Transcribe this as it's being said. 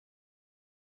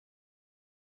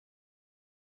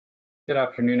Good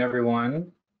afternoon,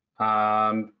 everyone.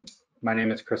 Um, my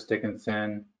name is Chris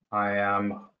Dickinson. I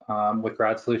am with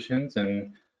Grad Solutions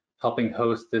and helping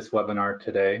host this webinar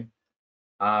today.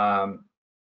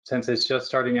 Since it's just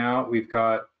starting out, we've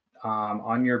got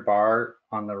on your bar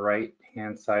on the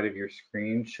right-hand side of your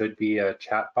screen should be a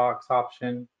chat box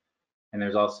option, and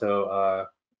there's also a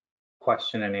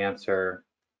question and answer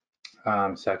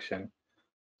section.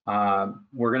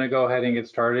 We're going to go ahead and get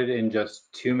started in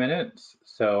just 2 minutes,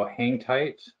 so hang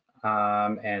tight,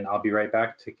 and I'll be right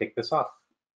back to kick this off.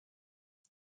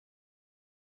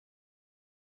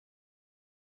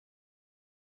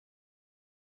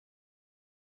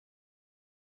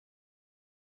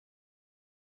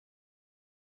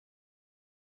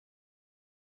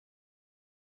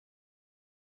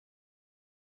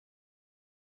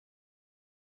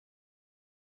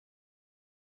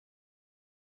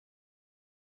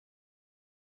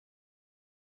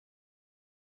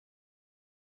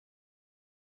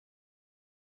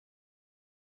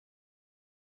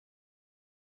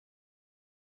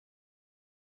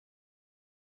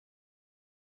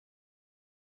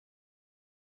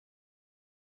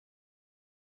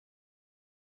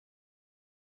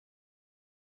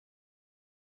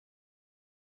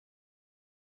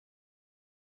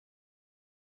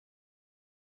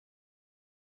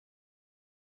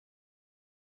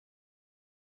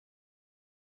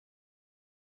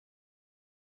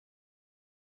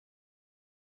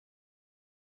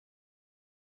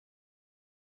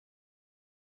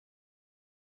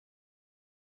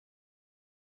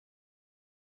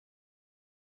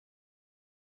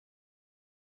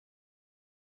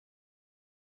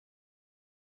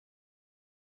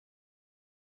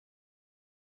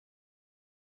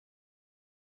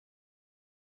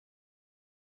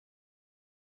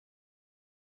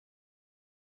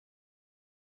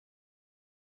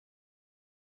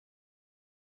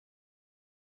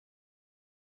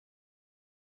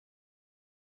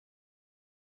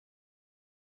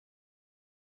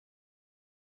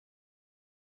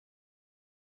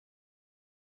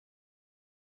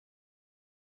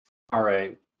 All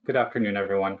right, good afternoon,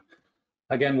 everyone.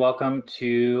 Again, welcome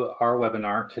to our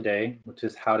webinar today, which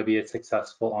is how to be a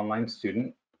successful online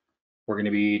student. We're going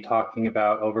to be talking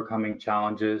about overcoming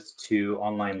challenges to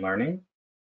online learning.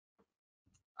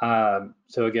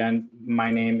 So again, my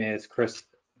name is Chris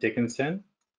Dickinson,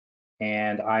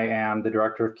 and I am the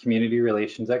Director of Community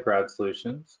Relations at Grad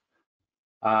Solutions.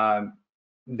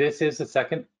 This is the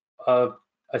second of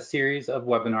a series of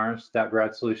webinars that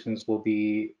Grad Solutions will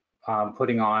be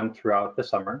putting on throughout the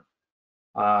summer.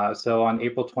 So on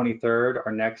April 23rd,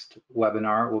 our next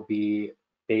webinar will be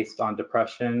based on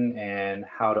depression and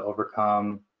how to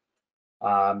overcome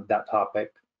that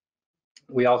topic.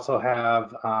 We also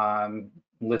have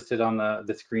listed on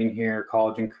the screen here,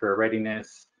 college and career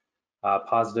readiness,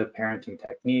 positive parenting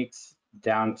techniques,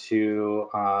 down to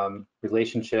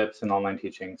relationships and online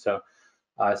teaching. So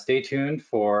stay tuned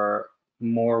for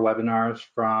more webinars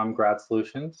from Grad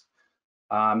Solutions.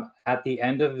 At the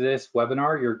end of this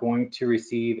webinar, you're going to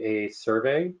receive a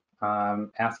survey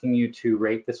asking you to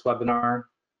rate this webinar,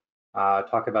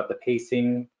 talk about the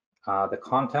pacing, the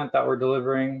content that we're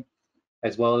delivering,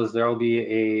 as well as there will be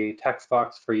a text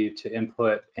box for you to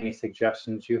input any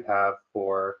suggestions you have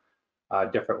for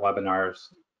different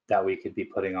webinars that we could be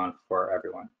putting on for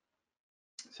everyone.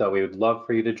 So we would love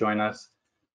for you to join us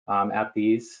at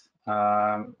these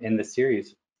in this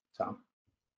series. So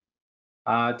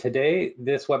today,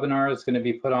 this webinar is going to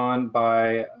be put on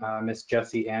by Miss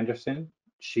Jessie Anderson.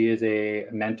 She is a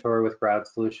mentor with Grad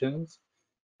Solutions.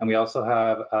 And we also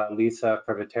have Lisa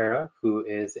Previtera, who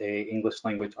is a English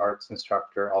language arts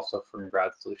instructor also from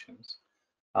Grad Solutions.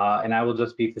 And I will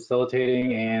just be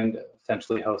facilitating and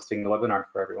essentially hosting the webinar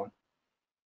for everyone.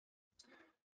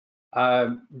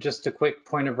 Just a quick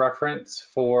point of reference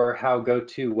for how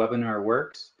GoToWebinar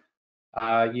works.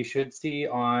 You should see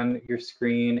on your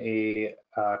screen a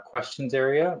questions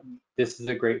area. This is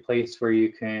a great place where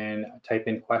you can type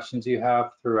in questions you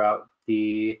have throughout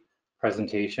the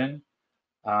presentation.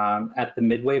 At the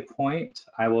midway point,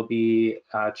 I will be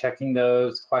checking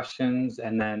those questions,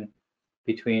 and then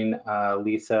between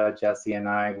Lisa, Jessie, and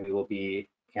I, we will be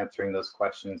answering those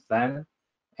questions then,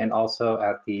 and also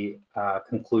at the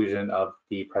conclusion of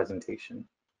the presentation.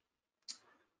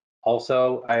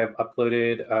 Also, I have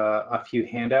uploaded a few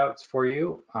handouts for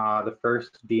you, the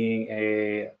first being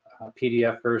a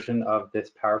PDF version of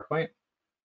this PowerPoint.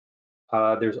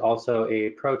 There's also a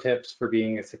pro tips for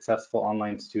being a successful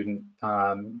online student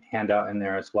handout in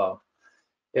there as well.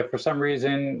 If for some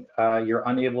reason you're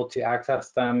unable to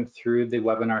access them through the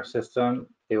webinar system,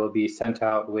 they will be sent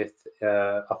out with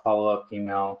a follow-up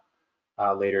email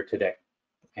later today.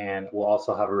 and we'll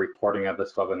also have a recording of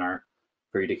this webinar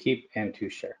for you to keep and to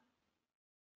share.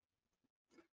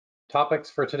 Topics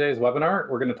for today's webinar,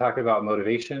 we're going to talk about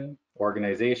motivation,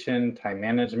 organization, time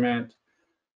management,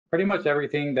 pretty much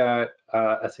everything that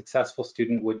a successful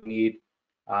student would need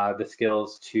the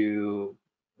skills to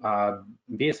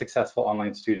be a successful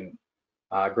online student.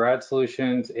 Grad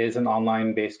Solutions is an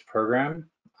online-based program,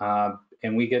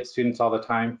 and we get students all the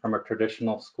time from a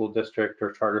traditional school district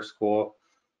or charter school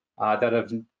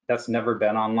that's never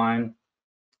been online.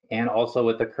 And also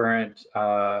with the current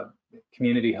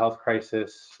community health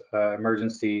crisis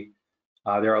emergency,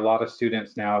 there are a lot of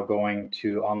students now going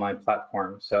to online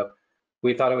platforms. So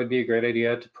we thought it would be a great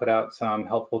idea to put out some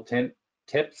helpful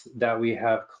tips that we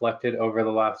have collected over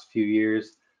the last few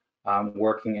years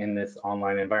working in this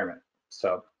online environment.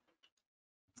 So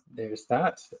there's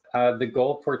that. The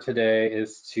goal for today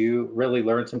is to really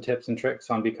learn some tips and tricks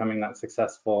on becoming that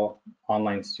successful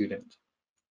online student.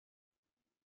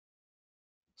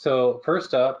 So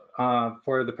first up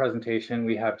for the presentation,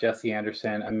 we have Jessie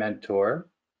Anderson, a mentor.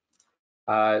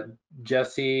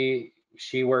 Jessie,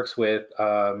 she works with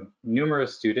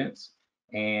numerous students,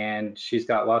 and she's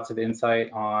got lots of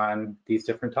insight on these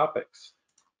different topics.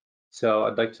 So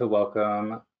I'd like to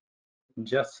welcome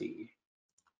Jessie.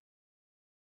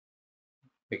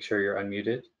 Make sure you're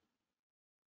unmuted.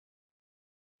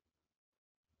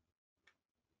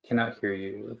 Cannot hear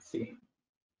you. Let's see.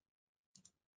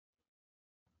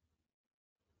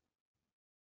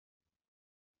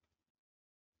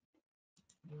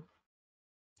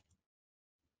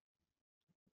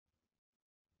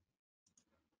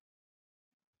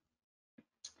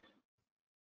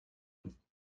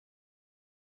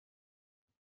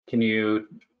 Can you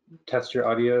test your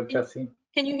audio, Jessie?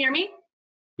 Can you hear me?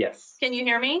 Yes. Can you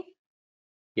hear me?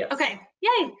 Yes. Okay,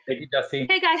 yay. Thank you, Jessie.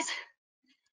 Hey guys.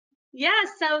 Yes,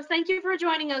 so thank you for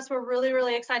joining us. We're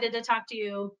really excited to talk to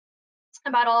you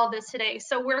about all of this today.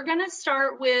 So we're gonna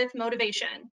start with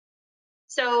motivation.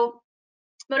 So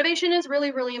motivation is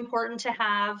really important to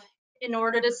have in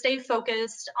order to stay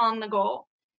focused on the goal.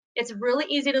 It's really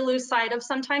easy to lose sight of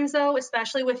sometimes though,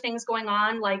 especially with things going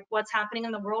on like what's happening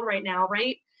in the world right now,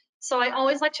 right? So I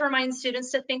always like to remind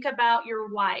students to think about your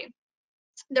why.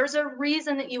 There's a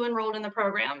reason that you enrolled in the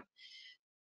program.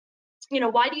 You know,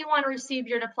 why do you want to receive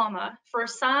your diploma? For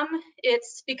some,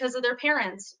 it's because of their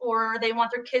parents, or they want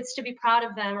their kids to be proud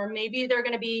of them, or maybe they're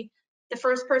going to be the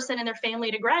first person in their family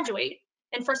to graduate.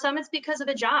 And for some, it's because of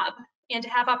a job and to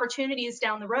have opportunities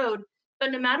down the road.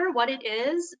 But no matter what it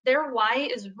is, their why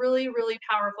is really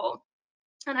powerful.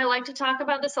 And I like to talk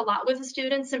about this a lot with the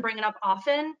students and bring it up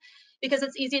often because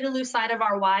it's easy to lose sight of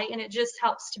our why, and it just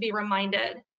helps to be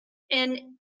reminded. And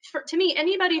to me,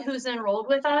 anybody who's enrolled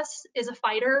with us is a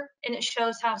fighter, and it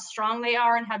shows how strong they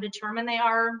are and how determined they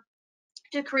are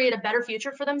to create a better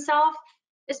future for themselves,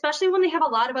 especially when they have a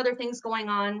lot of other things going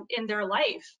on in their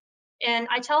life. And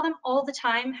I tell them all the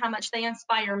time how much they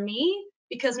inspire me,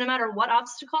 because no matter what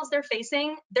obstacles they're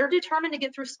facing, they're determined to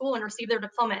get through school and receive their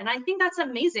diploma. And I think that's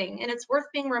amazing, and it's worth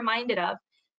being reminded of.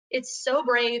 It's so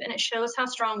brave, and it shows how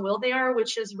strong-willed they are,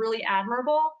 which is really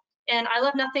admirable. And I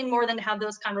love nothing more than to have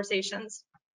those conversations.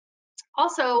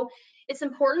 Also, it's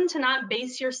important to not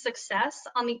base your success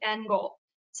on the end goal.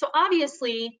 So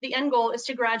obviously, the end goal is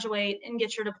to graduate and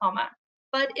get your diploma,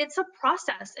 but it's a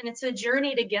process and it's a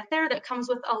journey to get there that comes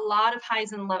with a lot of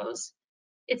highs and lows.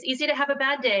 It's easy to have a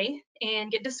bad day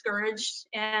and get discouraged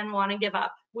and want to give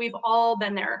up. We've all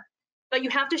been there, but you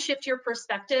have to shift your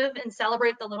perspective and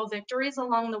celebrate the little victories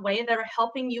along the way that are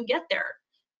helping you get there.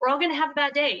 We're all going to have a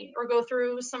bad day or go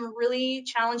through some really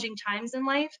challenging times in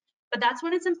life, but that's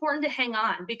when it's important to hang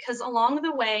on, because along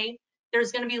the way,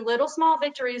 there's going to be little small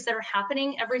victories that are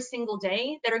happening every single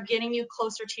day that are getting you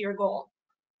closer to your goal.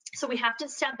 So we have to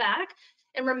step back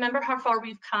and remember how far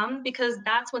we've come, because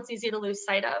that's what's easy to lose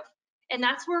sight of. And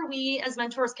that's where we as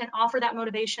mentors can offer that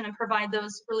motivation and provide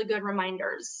those really good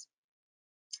reminders.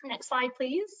 Next slide,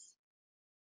 please.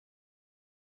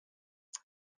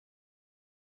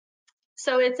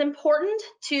 So it's important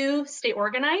to stay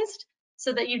organized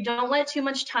so that you don't let too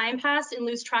much time pass and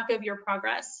lose track of your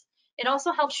progress. It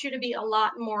also helps you to be a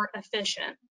lot more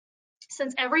efficient.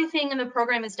 Since everything in the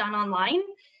program is done online,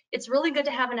 it's really good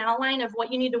to have an outline of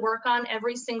what you need to work on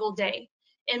every single day.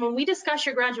 And when we discuss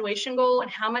your graduation goal and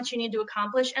how much you need to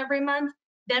accomplish every month,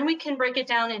 then we can break it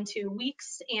down into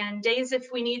weeks and days if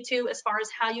we need to, as far as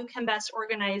how you can best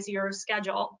organize your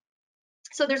schedule.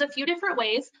 So there's a few different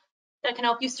ways that can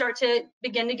help you start to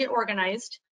begin to get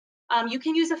organized. You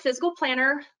can use a physical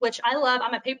planner, which I love.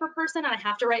 I'm a paper person and I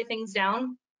have to write things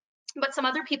down. But some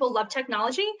other people love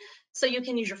technology, so you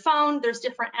can use your phone. There's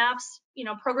different apps,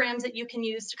 programs that you can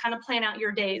use to kind of plan out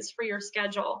your days for your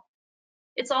schedule.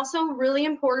 It's also really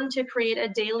important to create a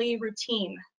daily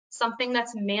routine, something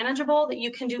that's manageable that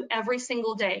you can do every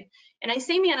single day. And I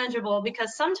say manageable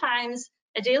because sometimes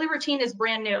a daily routine is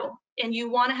brand new and you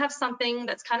want to have something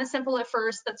that's kind of simple at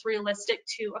first, that's realistic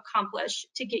to accomplish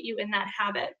to get you in that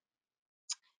habit.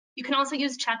 You can also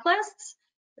use checklists,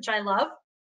 which I love.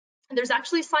 There's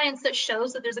actually science that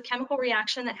shows that there's a chemical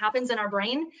reaction that happens in our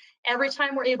brain every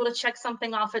time we're able to check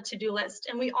something off a to-do list.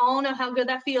 And we all know how good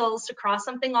that feels to cross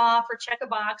something off or check a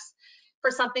box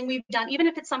for something we've done, even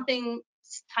if it's something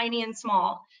tiny and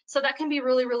small. So that can be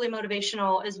really, really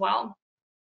motivational as well.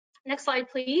 Next slide,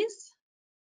 please.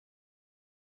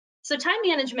 So time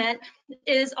management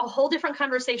is a whole different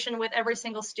conversation with every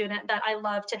single student that I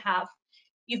love to have.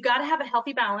 You've got to have a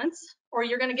healthy balance or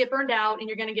you're going to get burned out and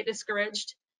you're going to get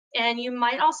discouraged. And you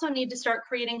might also need to start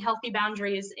creating healthy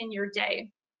boundaries in your day.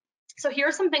 So here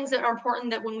are some things that are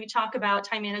important that when we talk about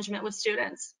time management with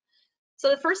students. So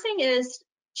the first thing is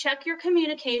check your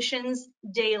communications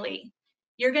daily.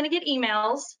 You're going to get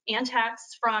emails and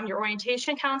texts from your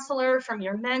orientation counselor, from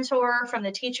your mentor, from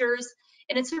the teachers,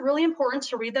 and it's really important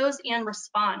to read those and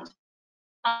respond.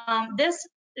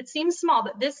 It seems small,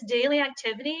 but this daily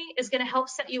activity is going to help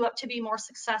set you up to be more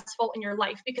successful in your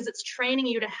life because it's training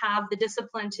you to have the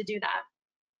discipline to do that.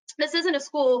 This isn't a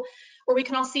school where we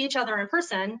can all see each other in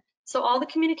person, so all the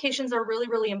communications are really,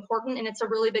 really important, and it's a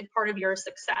really big part of your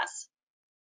success.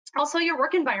 Also, your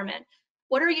work environment.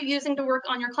 What are you using to work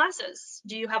on your classes?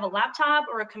 Do you have a laptop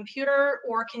or a computer,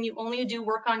 or can you only do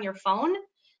work on your phone?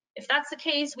 If that's the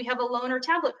case, we have a loaner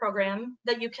tablet program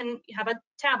that you can have a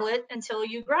tablet until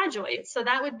you graduate. So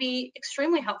that would be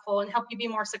extremely helpful and help you be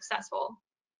more successful.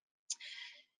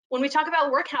 When we talk about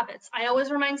work habits, I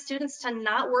always remind students to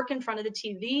not work in front of the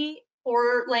TV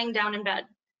or laying down in bed,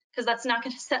 because that's not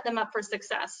going to set them up for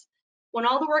success. When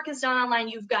all the work is done online,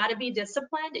 you've got to be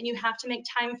disciplined and you have to make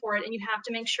time for it, and you have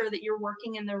to make sure that you're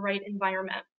working in the right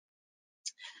environment.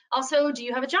 Also, do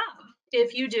you have a job?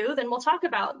 If you do, then we'll talk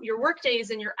about your work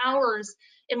days and your hours,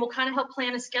 and we'll kind of help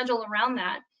plan a schedule around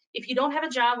that. If you don't have a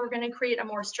job, we're going to create a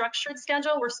more structured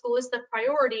schedule where school is the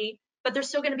priority, but there's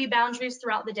still going to be boundaries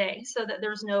throughout the day so that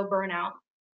there's no burnout.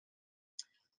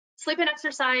 Sleep and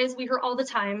exercise, we hear all the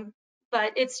time,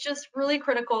 but it's just really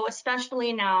critical,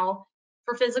 especially now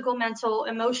for physical, mental,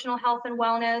 emotional health and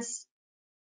wellness.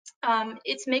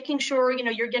 It's making sure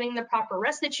you're getting the proper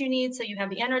rest that you need so you have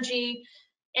the energy.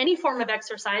 Any form of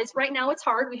exercise. Right now it's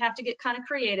hard. We have to get kind of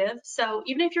creative. So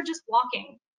even if you're just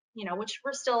walking, which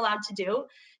we're still allowed to do,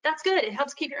 that's good. It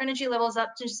helps keep your energy levels up.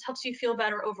 It just helps you feel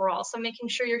better overall. So making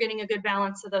sure you're getting a good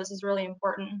balance of those is really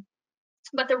important.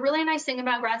 But the really nice thing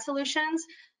about Grad Solutions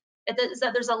is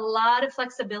that there's a lot of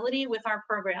flexibility with our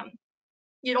program.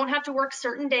 You don't have to work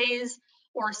certain days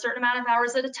or a certain amount of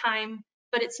hours at a time,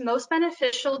 but it's most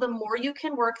beneficial the more you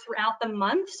can work throughout the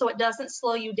month so it doesn't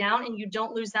slow you down and you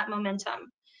don't lose that momentum.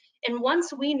 And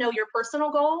once we know your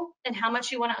personal goal and how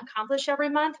much you want to accomplish every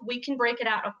month, we can break it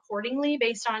out accordingly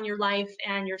based on your life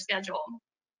and your schedule.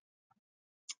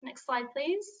 Next slide,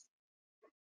 please.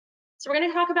 So we're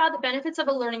going to talk about the benefits of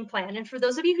a learning plan. And for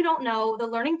those of you who don't know, the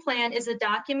learning plan is a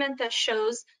document that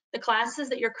shows the classes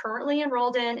that you're currently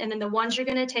enrolled in and then the ones you're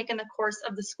going to take in the course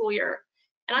of the school year.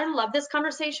 And I love this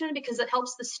conversation because it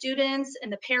helps the students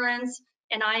and the parents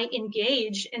and I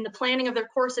engage in the planning of their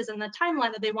courses and the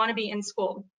timeline that they want to be in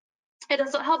school. It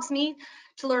also helps me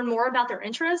to learn more about their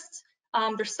interests,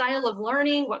 their style of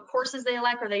learning, what courses they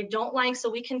like or they don't like, so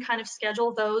we can kind of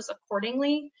schedule those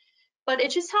accordingly. But it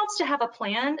just helps to have a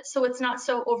plan so it's not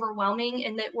so overwhelming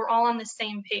and that we're all on the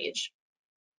same page.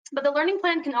 But the learning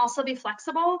plan can also be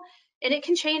flexible and it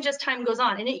can change as time goes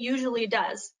on, and it usually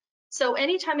does. So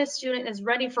anytime a student is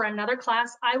ready for another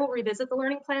class, I will revisit the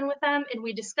learning plan with them and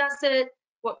we discuss it,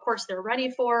 what course they're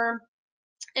ready for.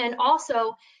 And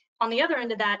also, on the other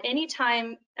end of that,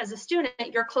 anytime as a student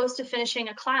you're close to finishing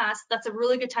a class, that's a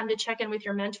really good time to check in with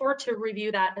your mentor to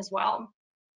review that as well.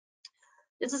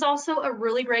 This is also a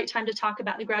really great time to talk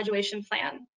about the graduation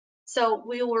plan. So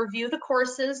we will review the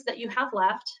courses that you have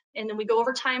left, and then we go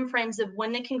over time frames of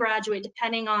when they can graduate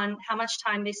depending on how much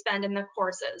time they spend in the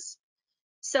courses.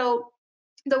 So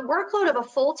the workload of a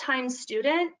full-time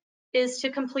student is to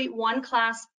complete one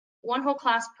whole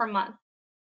class per month.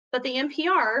 But the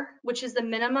MPR, which is the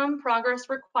minimum progress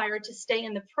required to stay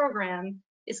in the program,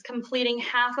 is completing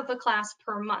half of a class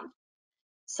per month.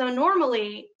 So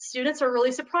normally, students are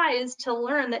really surprised to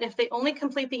learn that if they only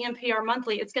complete the MPR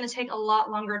monthly, it's going to take a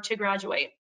lot longer to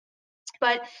graduate.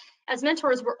 But as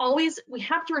mentors, we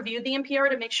have to review the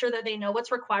MPR to make sure that they know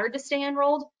what's required to stay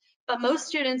enrolled. but most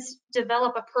students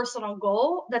develop a personal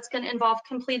goal that's going to involve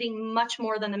completing much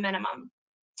more than the minimum.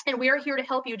 And we are here to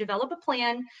help you develop a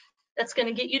plan that's going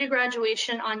to get you to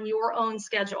graduation on your own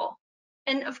schedule.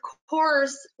 And of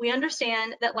course, we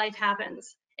understand that life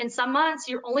happens. In some months,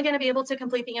 you're only going to be able to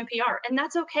complete the NPR, and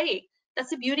that's okay. That's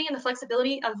the beauty and the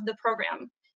flexibility of the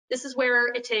program. This is where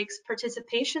it takes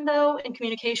participation, though, and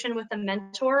communication with the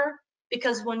mentor,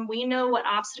 because when we know what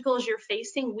obstacles you're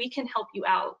facing, we can help you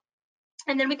out.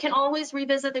 And then we can always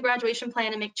revisit the graduation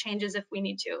plan and make changes if we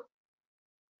need to.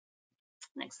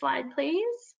 Next slide,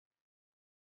 please.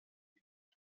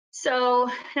 So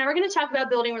now we're going to talk about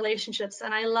building relationships,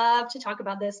 and I love to talk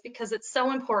about this because it's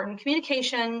so important.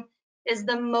 Communication is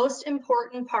the most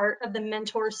important part of the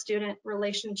mentor-student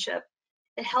relationship.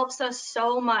 It helps us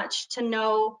so much to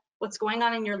know what's going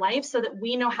on in your life so that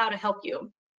we know how to help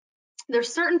you.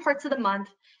 There's certain parts of the month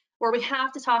where we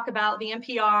have to talk about the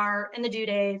NPR and the due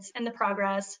dates and the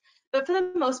progress, but for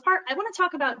the most part, I want to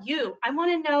talk about you. I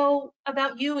want to know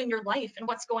about you and your life and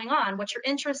what's going on, what your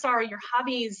interests are, your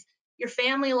hobbies, your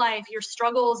family life, your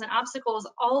struggles and obstacles,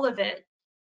 all of it.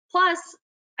 Plus,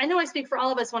 I know I speak for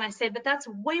all of us when I say that that's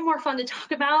way more fun to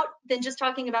talk about than just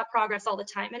talking about progress all the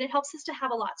time. And it helps us to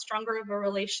have a lot stronger of a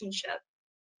relationship.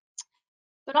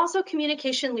 But also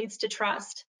communication leads to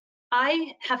trust.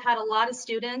 I have had a lot of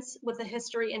students with a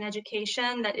history in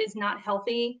education that is not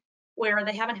healthy, where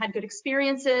they haven't had good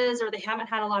experiences or they haven't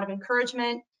had a lot of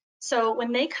encouragement. So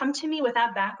when they come to me with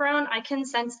that background, I can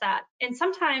sense that. And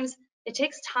sometimes it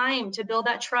takes time to build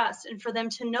that trust and for them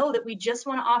to know that we just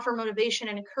want to offer motivation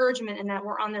and encouragement and that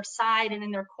we're on their side and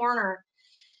in their corner.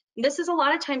 This is a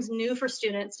lot of times new for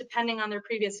students, depending on their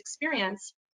previous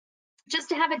experience. Just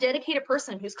to have a dedicated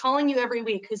person who's calling you every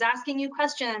week, who's asking you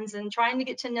questions and trying to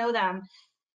get to know them.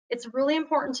 It's really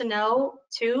important to know,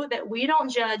 too, that we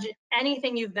don't judge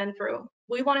anything you've been through.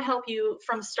 We want to help you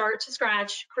from start to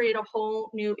scratch, create a whole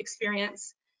new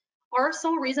experience. Our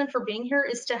sole reason for being here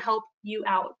is to help you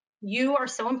out. You are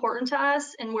so important to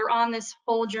us, and we're on this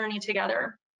whole journey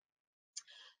together.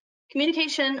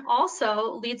 Communication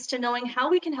also leads to knowing how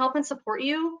we can help and support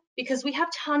you because we have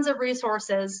tons of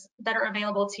resources that are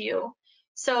available to you.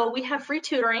 So we have free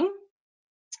tutoring.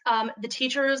 The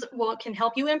teachers can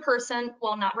help you in person.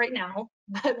 Well, not right now,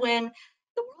 but when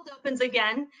the world opens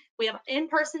again, we have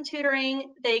in-person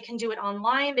tutoring. They can do it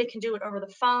online. They can do it over the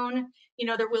phone. You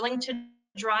know, they're willing to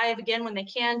drive again when they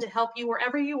can to help you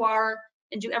wherever you are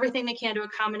and do everything they can to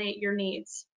accommodate your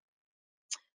needs.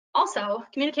 Also,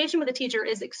 communication with a teacher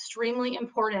is extremely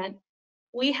important.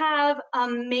 We have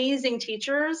amazing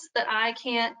teachers that I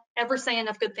can't ever say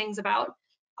enough good things about.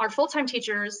 Our full-time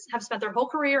teachers have spent their whole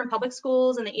career in public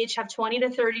schools and they each have 20 to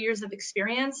 30 years of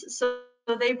experience, so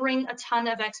they bring a ton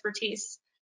of expertise.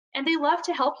 And they love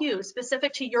to help you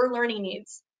specific to your learning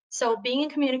needs. So being in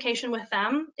communication with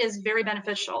them is very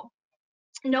beneficial.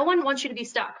 No one wants you to be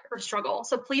stuck or struggle,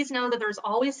 so please know that there's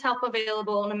always help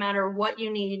available no matter what you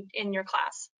need in your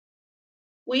class.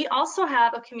 We also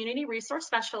have a community resource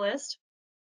specialist.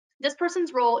 This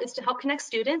person's role is to help connect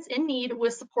students in need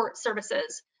with support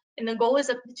services. And the goal is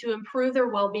to improve their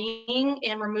well-being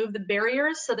and remove the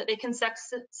barriers so that they can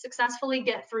successfully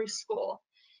get through school.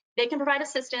 They can provide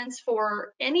assistance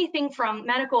for anything from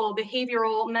medical,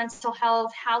 behavioral, mental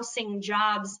health, housing,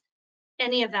 jobs,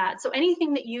 any of that. So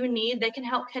anything that you need, they can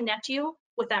help connect you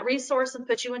with that resource and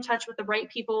put you in touch with the right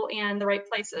people and the right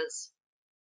places.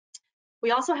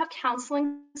 We also have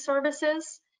counseling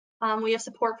services. We have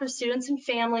support for students and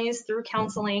families through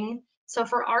counseling. So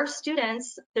for our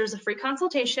students, there's a free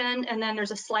consultation and then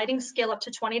there's a sliding scale up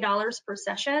to $20 per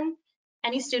session.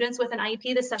 Any students with an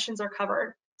IEP, the sessions are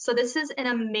covered. So this is an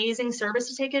amazing service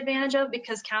to take advantage of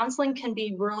because counseling can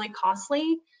be really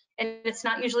costly and it's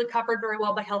not usually covered very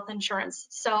well by health insurance.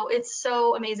 So it's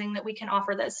so amazing that we can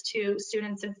offer this to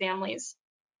students and families.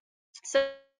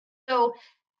 So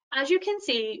as you can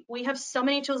see, we have so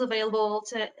many tools available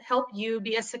to help you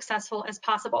be as successful as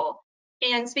possible.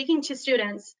 And speaking to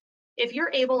students, if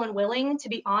you're able and willing to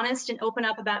be honest and open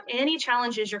up about any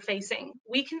challenges you're facing,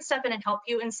 we can step in and help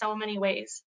you in so many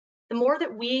ways. The more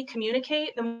that we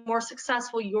communicate, the more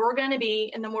successful you're going to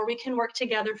be, and the more we can work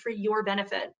together for your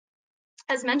benefit.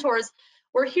 As mentors,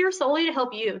 we're here solely to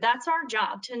help you. That's our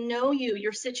job, to know you,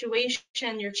 your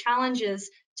situation, your challenges,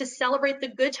 to celebrate the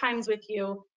good times with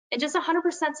you, and just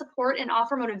 100% support and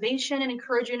offer motivation and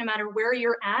encourage you no matter where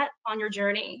you're at on your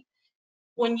journey.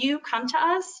 When you come to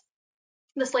us,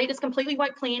 the slate is completely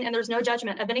wiped clean and there's no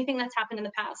judgment of anything that's happened in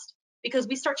the past because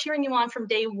we start cheering you on from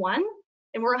day one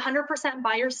and we're 100%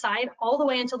 by your side all the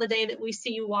way until the day that we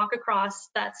see you walk across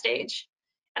that stage.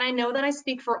 And I know that I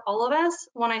speak for all of us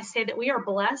when I say that we are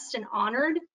blessed and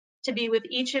honored to be with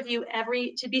each of you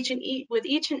with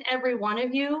each and every one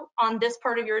of you on this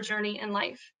part of your journey in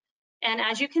life. And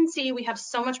as you can see, we have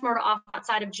so much more to offer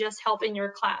outside of just helping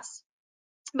your class.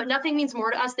 But nothing means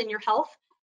more to us than your health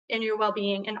and your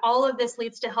well-being. And all of this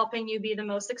leads to helping you be the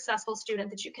most successful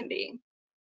student that you can be.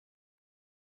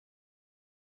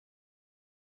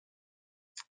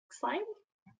 Slide.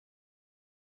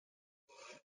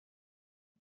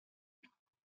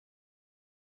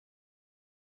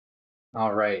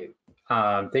 All right.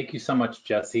 Thank you so much,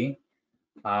 Jesse.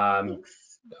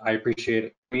 Thanks.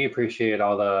 We appreciate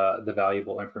all the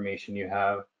valuable information you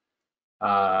have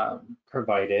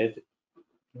provided.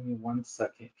 Give me 1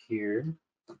 second here.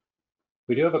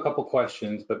 We do have a couple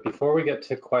questions, but before we get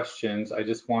to questions, I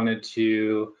just wanted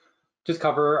to just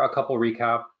cover a couple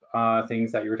recap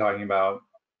things that you were talking about.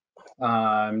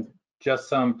 Just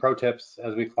some pro tips,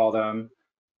 as we call them,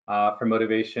 for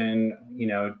motivation.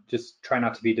 Just try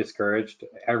not to be discouraged.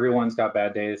 Everyone's got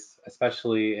bad days,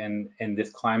 especially in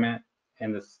this climate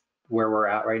and this where we're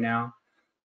at right now.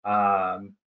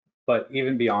 But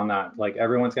even beyond that, like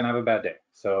everyone's gonna have a bad day.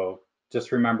 So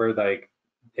just remember, like,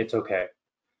 it's okay.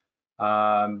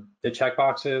 The check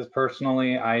boxes,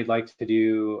 personally, I like to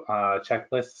do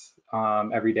checklists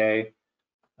every day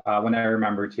when I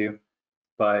remember to,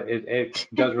 but it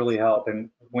does really help. And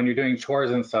when you're doing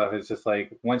chores and stuff, it's just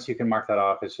like, once you can mark that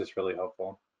off, it's just really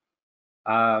helpful.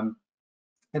 And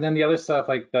then the other stuff,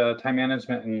 like the time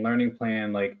management and learning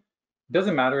plan, like, it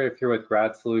doesn't matter if you're with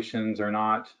Grad Solutions or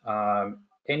not.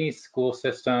 Any school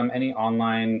system, any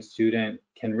online student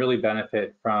can really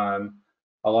benefit from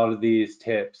a lot of these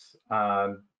tips,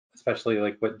 especially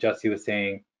like what Jesse was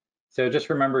saying. So just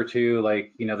remember to,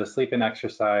 like, the sleep and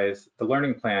exercise, the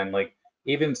learning plan, like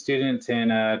even students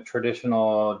in a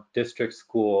traditional district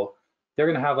school, they're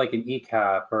going to have like an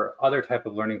ECAP or other type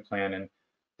of learning plan. And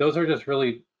those are just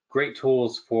really great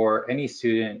tools for any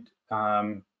student,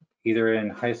 either in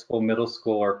high school, middle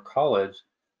school, or college,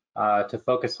 to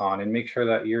focus on and make sure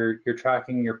that you're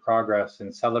tracking your progress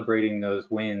and celebrating those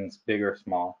wins, big or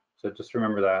small. So just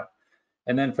remember that.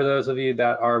 And then for those of you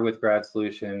that are with Grad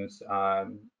Solutions,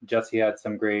 Jesse had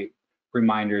some great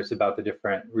reminders about the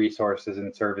different resources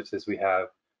and services we have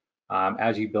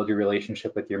as you build your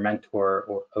relationship with your mentor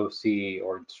or OC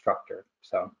or instructor.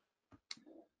 So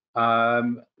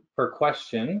for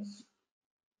questions,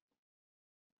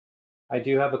 I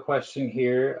do have a question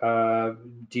here.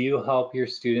 Do you help your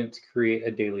students create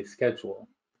a daily schedule?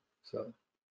 So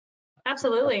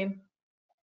Absolutely.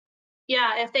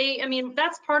 Yeah,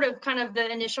 that's part of kind of the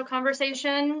initial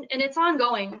conversation, and it's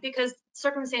ongoing because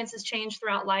circumstances change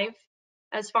throughout life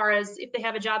as far as if they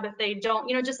have a job, if they don't,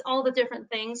 just all the different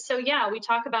things. So yeah, we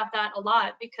talk about that a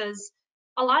lot because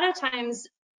a lot of times,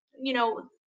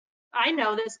 I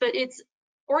know this, but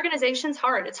organization's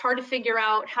hard. It's hard to figure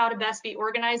out how to best be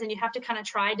organized, and you have to kind of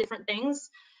try different things.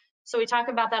 So we talk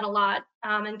about that a lot,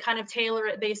 and kind of tailor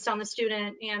it based on the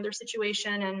student and their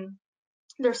situation and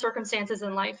their circumstances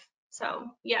in life.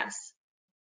 So yes,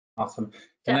 awesome.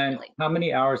 And then definitely. how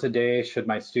many hours a day should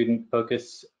my student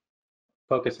focus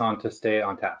on to stay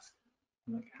on task?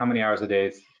 Like how many hours a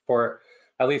day for,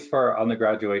 at least for on the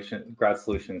grad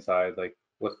solution side, like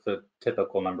what's the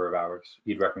typical number of hours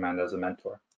you'd recommend as a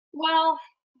mentor? Well,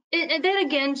 then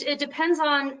again, it depends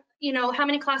on, how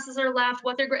many classes are left,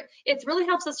 what it really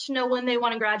helps us to know when they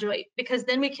want to graduate, because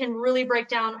then we can really break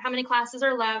down how many classes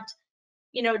are left,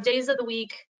 days of the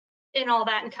week and all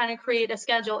that, and kind of create a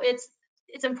schedule.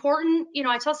 It's important,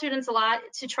 I tell students a lot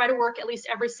to try to work at least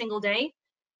every single day,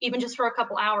 even just for a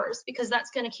couple hours, because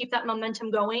that's going to keep that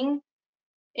momentum going.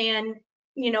 And,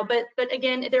 but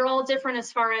again, they're all different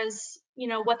as far as,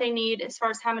 what they need as far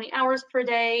as how many hours per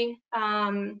day, how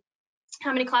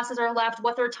many classes are left,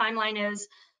 what their timeline is.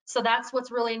 So that's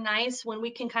what's really nice when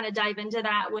we can kind of dive into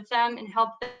that with them and help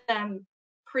them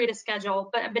create a schedule.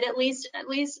 But at least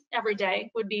every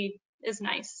day is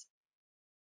nice.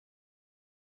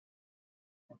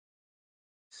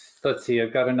 Let's see,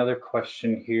 I've got another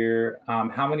question here.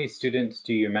 How many students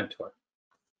do you mentor?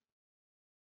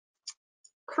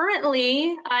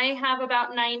 Currently, I have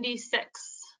about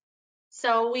 96.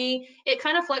 So it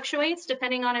kind of fluctuates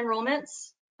depending on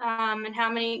enrollments, and how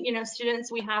many,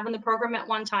 students we have in the program at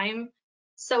one time.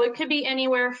 So it could be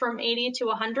anywhere from 80 to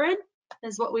 100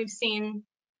 is what we've seen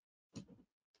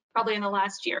probably in the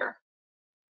last year.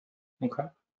 Okay.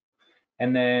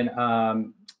 And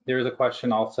then there's a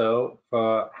question also,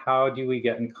 how do we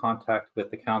get in contact with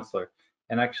the counselor?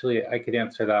 And actually, I could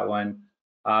answer that one.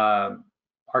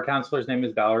 Our counselor's name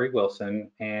is Valerie Wilson,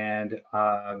 and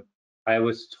I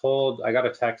was told, I got a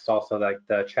text also that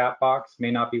the chat box may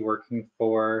not be working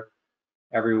for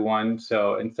everyone.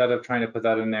 So instead of trying to put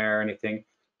that in there or anything,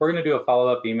 we're going to do a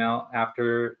follow-up email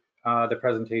after the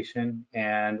presentation,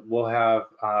 and we'll have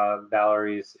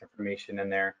Valerie's information in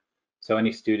there. So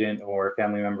any student or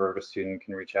family member of a student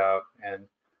can reach out and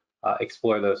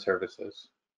explore those services.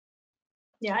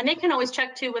 Yeah, and they can always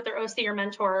check too with their OC or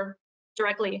mentor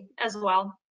directly as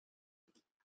well.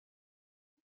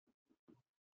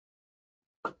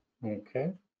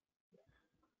 Okay.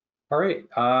 All right.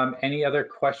 Any other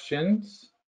questions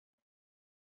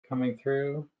coming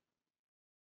through?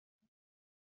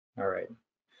 All right.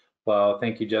 Well,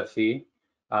 thank you, Jesse.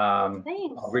 Thanks.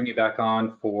 I'll bring you back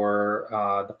on for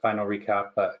the final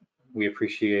recap, but we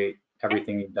appreciate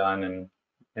everything you've done and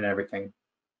everything.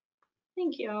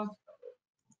 Thank you.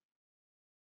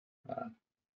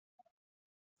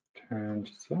 Turn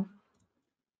just here.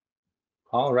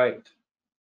 All right.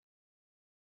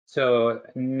 So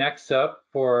next up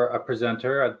for a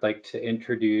presenter, I'd like to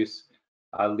introduce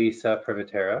Lisa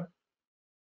Privatera.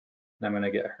 I'm going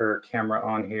to get her camera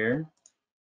on here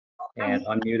and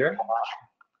unmute her.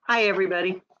 Hi,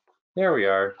 everybody. There we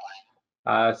are.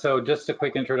 So just a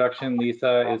quick introduction,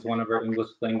 Lisa is one of our English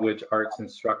language arts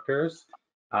instructors,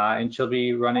 and she'll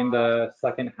be running the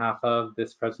second half of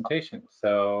this presentation.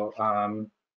 So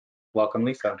welcome,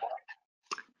 Lisa.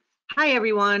 Hi,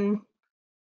 everyone.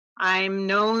 I'm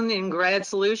known in Grad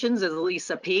Solutions as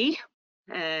Lisa P,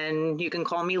 and you can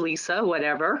call me Lisa,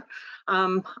 whatever.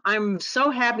 I'm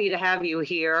so happy to have you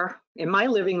here in my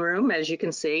living room, as you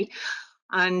can see.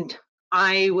 And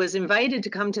I was invited to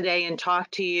come today and talk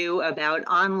to you about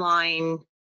online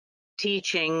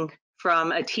teaching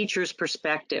from a teacher's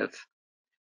perspective.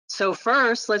 So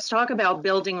first, let's talk about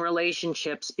building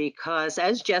relationships, because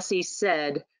as Jesse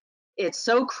said, it's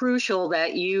so crucial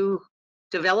that you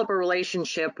develop a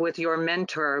relationship with your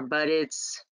mentor, but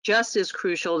it's just as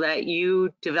crucial that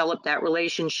you develop that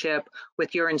relationship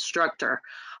with your instructor.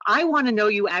 I want to know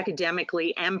you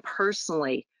academically and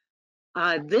personally.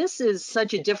 This is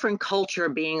such a different culture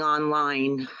being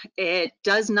online. It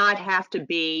does not have to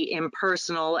be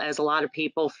impersonal as a lot of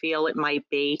people feel it might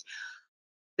be.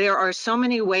 There are so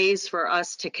many ways for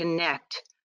us to connect,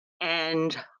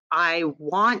 and I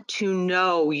want to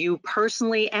know you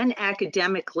personally and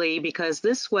academically, because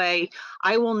this way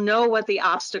I will know what the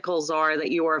obstacles are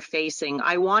that you are facing.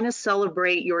 I want to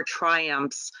celebrate your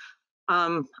triumphs.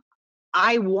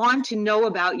 I want to know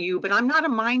about you, but I'm not a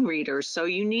mind reader, so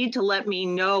you need to let me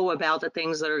know about the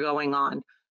things that are going on.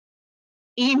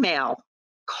 Email,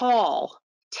 call,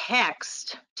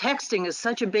 text. Texting is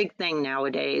such a big thing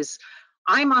nowadays.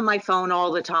 I'm on my phone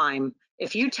all the time.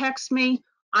 If you text me,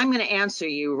 I'm going to answer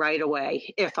you right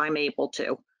away if I'm able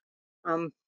to.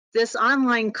 This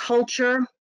online culture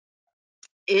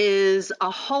is a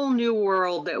whole new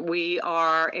world that we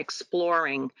are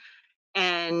exploring,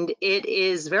 and it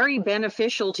is very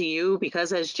beneficial to you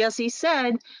because, as Jesse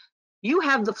said, you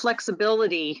have the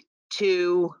flexibility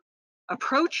to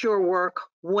approach your work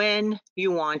when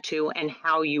you want to and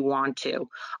how you want to.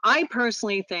 I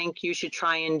personally think you should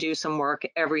try and do some work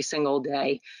every single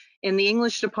day. In the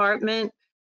English department,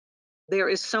 there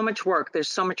is so much work. There's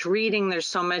so much reading. There's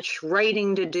so much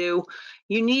writing to do.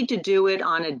 You need to do it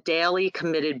on a daily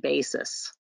committed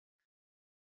basis.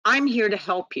 I'm here to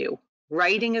help you.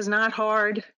 Writing is not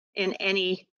hard in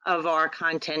any of our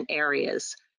content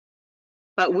areas,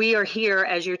 but we are here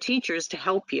as your teachers to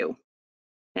help you.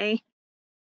 Okay?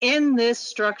 In this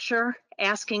structure,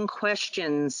 asking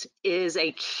questions is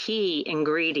a key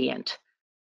ingredient.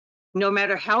 No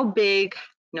matter how big,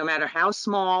 no matter how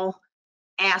small,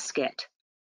 ask it.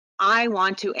 I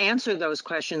want to answer those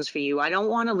questions for you. I don't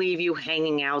want to leave you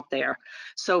hanging out there.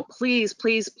 So please,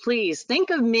 please, please think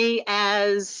of me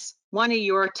as one of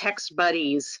your text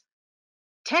buddies.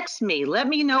 Text me, let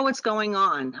me know what's going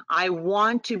on. I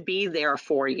want to be there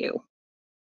for you.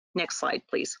 Next slide,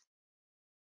 please.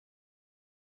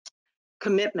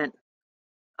 Commitment.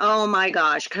 Oh my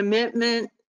gosh,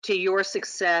 commitment to your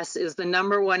success is the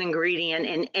 #1 ingredient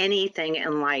in anything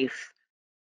in life.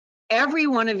 Every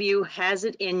one of you has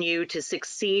it in you to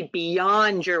succeed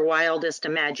beyond your wildest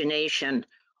imagination.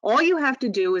 All you have to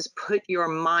do is put your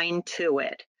mind to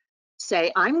it.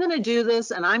 Say, I'm going to do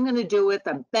this and I'm going to do it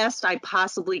the best I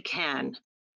possibly can,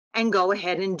 and go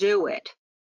ahead and do it.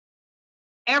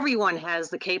 Everyone has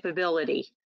the capability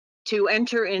to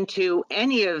enter into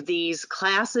any of these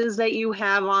classes that you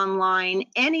have online,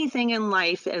 anything in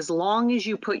life, as long as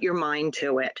you put your mind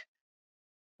to it.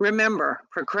 Remember,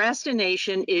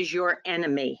 procrastination is your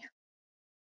enemy.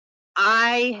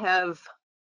 I have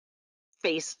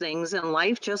faced things in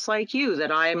life just like you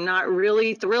that I am not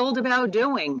really thrilled about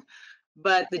doing,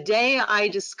 But the day I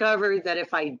discovered that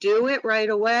if I do it right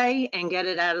away and get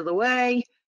it out of the way,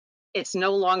 it's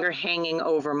no longer hanging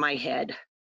over my head.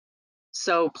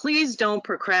 So please don't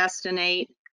procrastinate.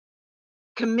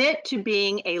 Commit to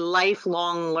being a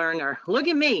lifelong learner. Look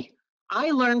at me.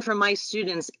 I learn from my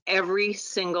students every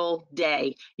single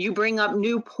day. You bring up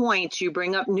new points, you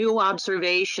bring up new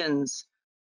observations.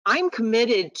 I'm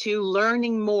committed to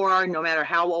learning more no matter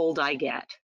how old I get.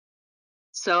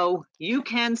 So you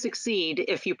can succeed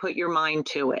if you put your mind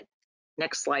to it.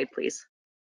 Next slide, please.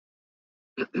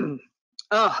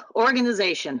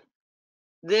 Organization.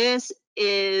 This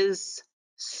is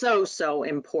so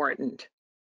important.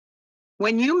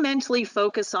 When you mentally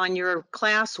focus on your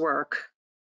classwork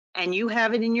and you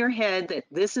have it in your head that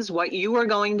this is what you are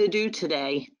going to do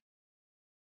today,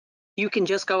 you can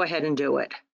just go ahead and do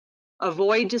it.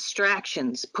 Avoid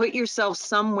distractions. Put yourself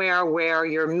somewhere where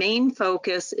your main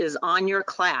focus is on your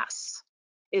class,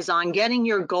 is on getting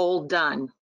your goal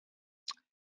done.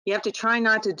 You have to try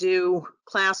not to do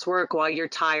classwork while you're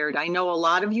tired. I know a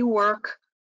lot of you work,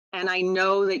 and I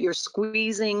know that you're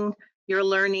squeezing your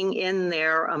learning in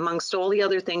there amongst all the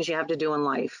other things you have to do in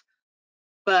life.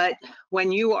 But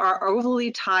when you are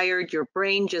overly tired, your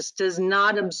brain just does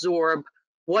not absorb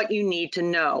what you need to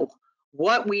know,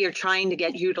 what we are trying to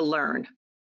get you to learn.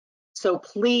 So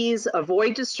please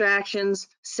avoid distractions,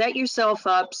 set yourself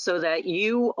up so that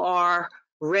you are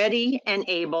ready and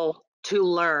able to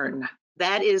learn.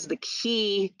 That is the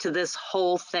key to this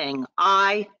whole thing.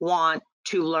 I want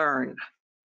to learn.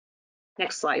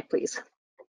 Next slide, please.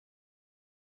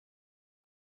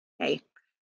 Okay.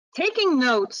 Taking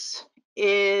notes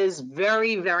is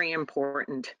very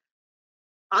important.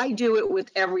 I do it with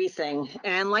everything.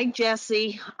 And like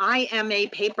Jesse, I am a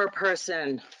paper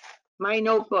person. My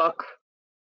notebook,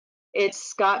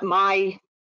 it's got my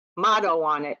motto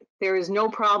on it. There is no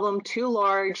problem too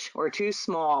large or too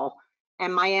small.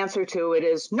 And my answer to it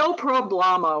is no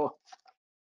problemo.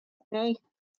 Okay.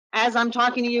 As I'm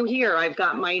talking to you here, I've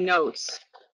got my notes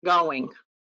going.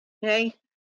 Okay.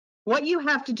 What you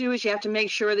have to do is you have to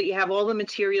make sure that you have all the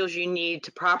materials you need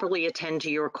to properly attend to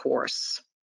your course.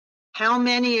 How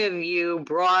many of you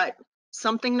brought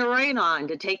something to write on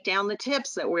to take down the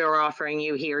tips that we're offering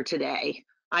you here today?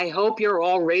 I hope you're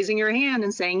all raising your hand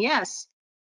and saying, yes,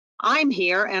 I'm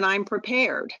here and I'm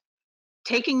prepared.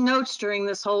 Taking notes during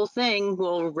this whole thing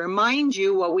will remind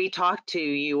you what we talked to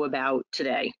you about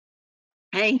today.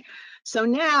 Okay, so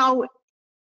now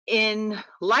in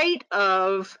light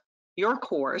of your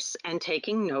course and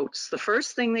taking notes, the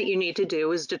first thing that you need to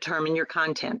do is determine your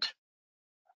content.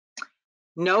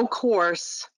 No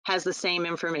course has the same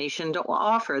information to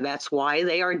offer. That's why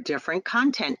they are different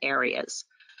content areas.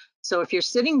 So if you're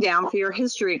sitting down for your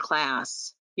history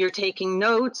class, you're taking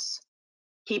notes,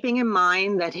 keeping in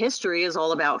mind that history is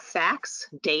all about facts,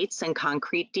 dates, and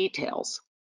concrete details.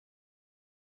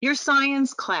 Your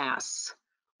science class,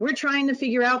 we're trying to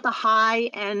figure out the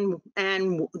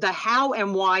the how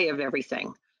and why of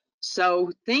everything.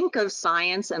 So think of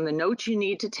science and the notes you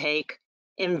need to take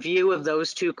in view of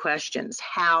those two questions,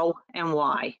 how and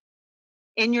why.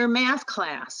 In your math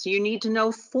class, you need to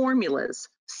know formulas,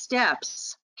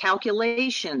 steps,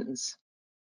 calculations.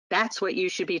 That's what you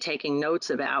should be taking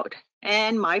notes about.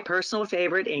 And my personal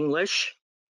favorite, English.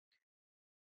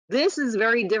 This is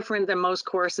very different than most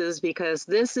courses because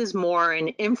this is more an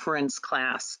inference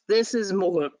class. This is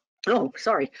more,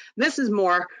 this is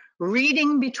more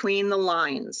reading between the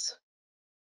lines.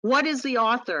 What is the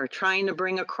author trying to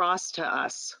bring across to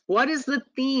us? What is the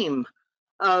theme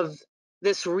of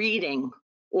this reading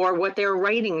or what they're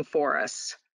writing for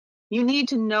us? You need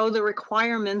to know the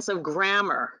requirements of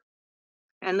grammar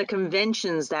and the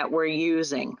conventions that we're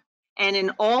using. And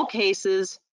in all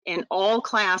cases, in all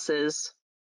classes,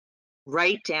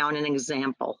 write down an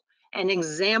example. An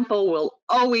example will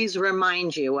always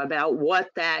remind you about what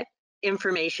that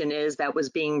information is that was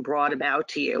being brought about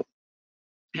to you.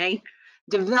 Okay?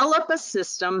 Develop a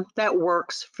system that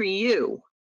works for you.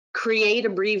 Create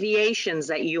abbreviations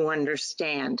that you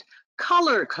understand.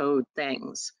 Color code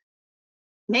things.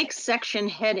 Make section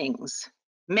headings.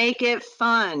 Make it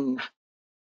fun.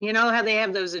 You know how they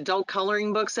have those adult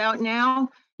coloring books out now?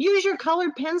 Use your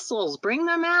colored pencils. Bring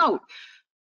them out.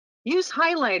 Use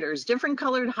highlighters, different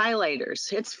colored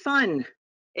highlighters. It's fun.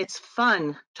 It's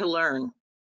fun to learn.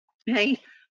 Okay?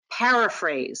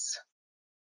 Paraphrase.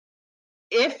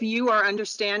 If you are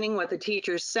understanding what the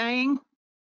teacher's saying,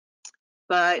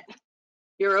 but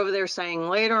you're over there saying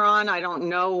later on, I don't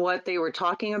know what they were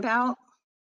talking about,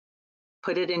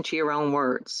 put it into your own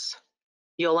words.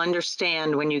 You'll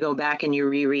understand when you go back and you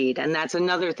reread. And that's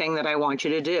another thing that I want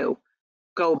you to do.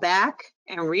 Go back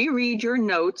and reread your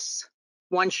notes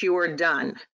once you are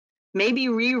done. Maybe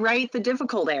rewrite the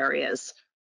difficult areas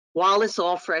while it's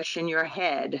all fresh in your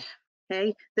head.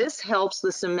 Okay, this helps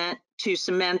to cement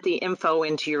the info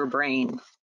into your brain.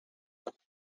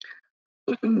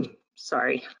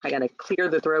 Sorry, I gotta clear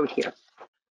the throat here.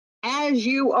 As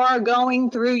you are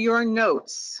going through your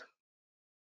notes,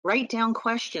 write down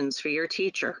questions for your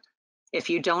teacher. If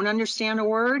you don't understand a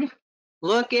word,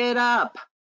 look it up.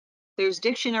 There's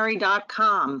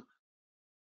dictionary.com.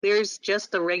 There's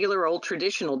just the regular old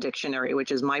traditional dictionary,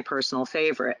 which is my personal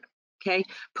favorite. Okay,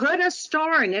 put a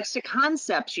star next to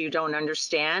concepts you don't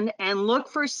understand and look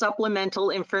for supplemental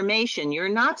information. You're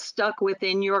not stuck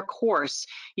within your course.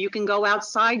 You can go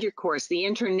outside your course. The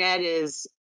internet is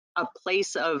a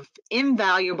place of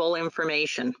invaluable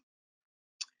information.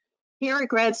 Here at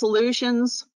Grad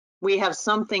Solutions, we have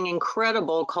something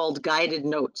incredible called guided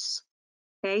notes.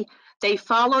 Okay, they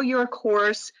follow your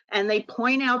course and they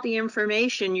point out the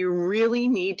information you really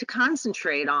need to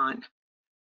concentrate on.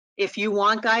 If you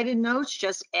want guided notes,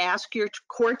 just ask your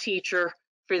core teacher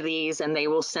for these and they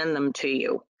will send them to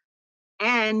you.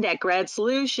 And at Grad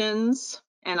Solutions,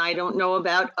 and I don't know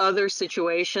about other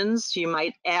situations, you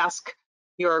might ask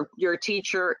your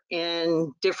teacher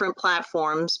in different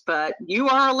platforms, but you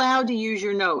are allowed to use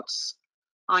your notes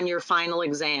on your final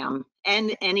exam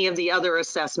and any of the other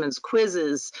assessments,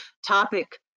 quizzes,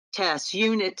 topic tests,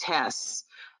 unit tests.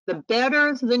 The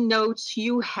better the notes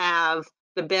you have,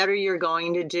 the better you're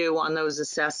going to do on those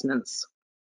assessments.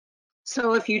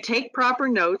 So if you take proper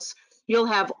notes, you'll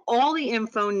have all the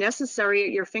info necessary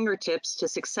at your fingertips to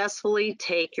successfully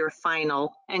take your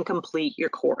final and complete your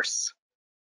course.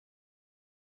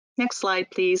 Next slide,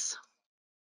 please.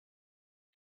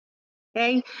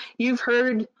 Okay, you've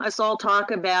heard us all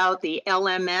talk about the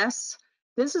LMS.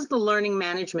 This is the learning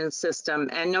management system,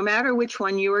 and no matter which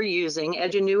one you are using,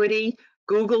 Edgenuity,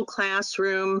 Google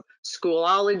Classroom,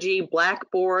 Schoology,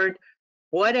 Blackboard,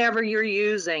 whatever you're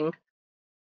using,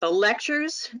 the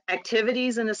lectures,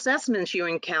 activities, and assessments you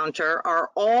encounter are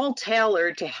all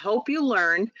tailored to help you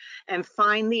learn and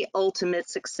find the ultimate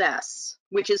success,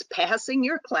 which is passing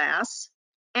your class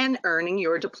and earning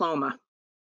your diploma.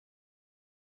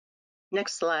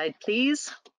 Next slide,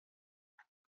 please.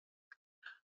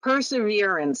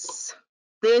 Perseverance.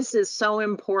 This is so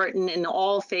important in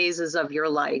all phases of your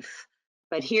life,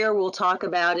 but here we'll talk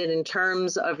about it in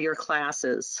terms of your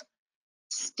classes.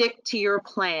 Stick to your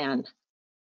plan.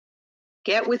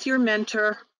 Get with your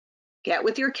mentor, get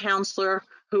with your counselor,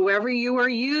 whoever you are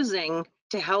using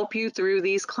to help you through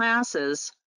these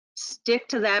classes. Stick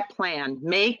to that plan.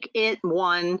 Make it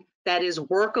one that is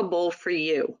workable for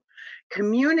you.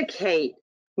 Communicate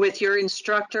with your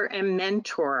instructor and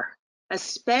mentor,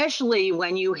 especially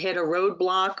when you hit a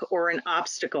roadblock or an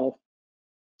obstacle.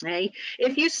 Okay?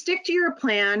 If you stick to your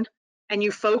plan and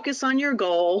you focus on your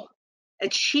goal,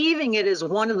 achieving it is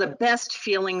one of the best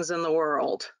feelings in the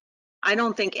world. I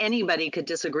don't think anybody could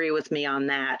disagree with me on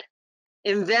that.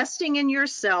 Investing in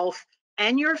yourself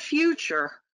and your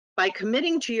future by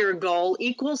committing to your goal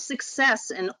equals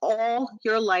success in all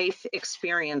your life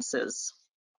experiences.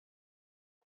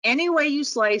 Any way you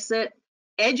slice it,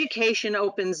 education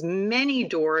opens many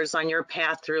doors on your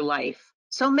path through life.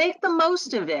 So make the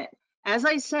most of it. As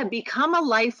I said, become a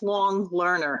lifelong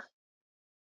learner.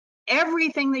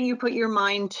 Everything that you put your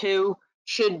mind to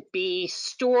should be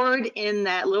stored in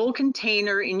that little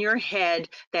container in your head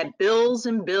that builds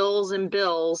and builds and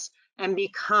builds and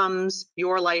becomes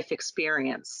your life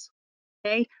experience.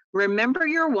 Okay? Remember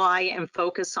your why and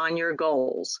focus on your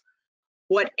goals.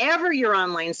 Whatever your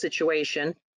online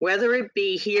situation, whether it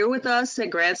be here with us at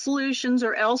Grad Solutions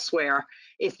or elsewhere,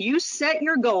 if you set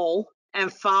your goal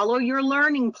and follow your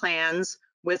learning plans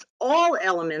with all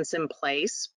elements in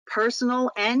place,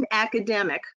 personal and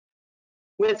academic,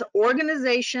 with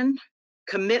organization,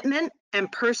 commitment,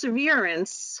 and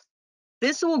perseverance,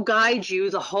 this will guide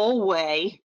you the whole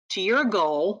way to your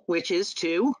goal, which is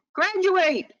to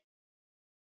graduate.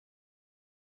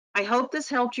 I hope this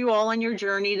helped you all on your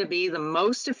journey to be the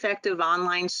most effective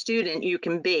online student you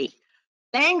can be.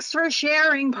 Thanks for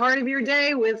sharing part of your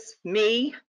day with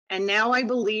me. And now I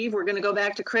believe we're going to go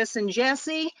back to Chris and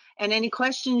Jesse, and any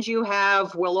questions you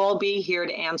have, we'll all be here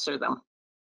to answer them.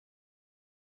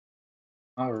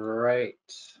 All right.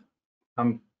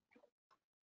 I'm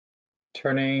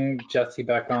turning Jesse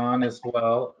back on as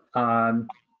well.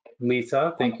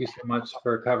 Lisa, thank you so much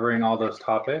for covering all those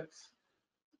topics.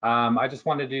 I just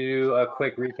wanted to do a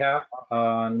quick recap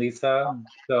on Lisa.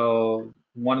 So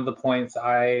one of the points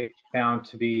I found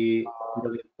to be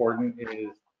really important is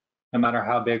no matter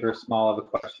how big or small of a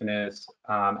question is,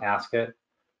 ask it.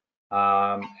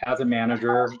 As a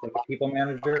manager, like a people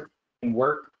manager in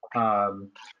work,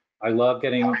 I love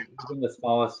getting even the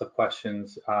smallest of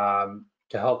questions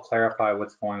to help clarify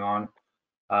what's going on.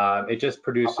 It just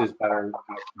produces better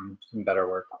outcomes and better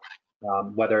work,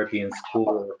 whether it be in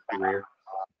school or career.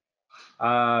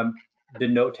 The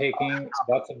note taking,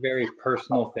 that's a very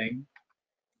personal thing.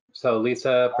 So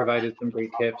Lisa provided some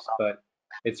great tips, but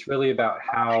it's really about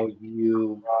how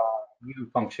you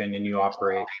function and you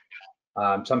operate.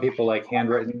 Some people like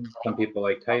handwritten, some people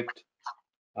like typed.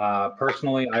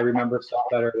 Personally, I remember stuff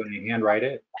better when I handwrite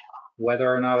it,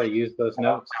 whether or not I use those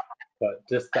notes, but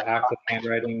just the act of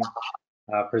handwriting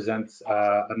presents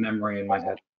a memory in my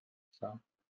head. So,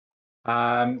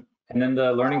 and then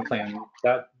the learning plan,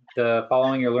 that the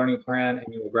following your learning plan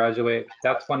and you will graduate.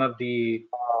 That's one of the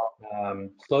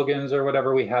slogans or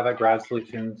whatever we have at Grad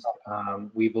Solutions.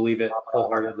 We believe it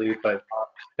wholeheartedly, but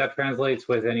that translates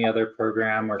with any other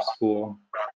program or school.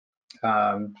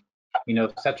 You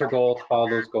know, set your goals, follow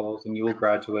those goals, and you will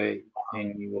graduate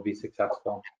and you will be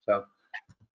successful. So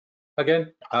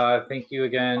again, thank you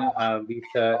again,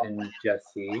 Lisa and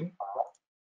Jesse.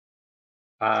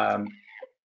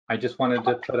 I just wanted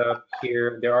to put up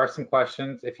here, there are some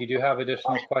questions. If you do have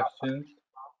additional questions,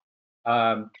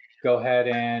 go ahead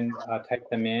and type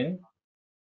them in.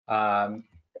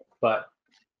 But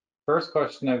first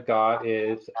question I've got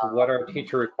is, what are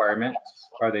teacher requirements?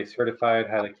 Are they certified,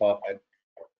 highly qualified?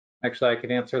 Actually, I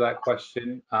can answer that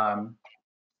question.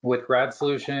 With Grad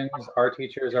Solutions, our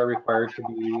teachers are required to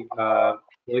be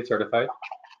fully certified.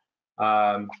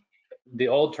 The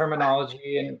old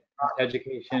terminology in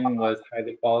education was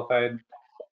highly qualified.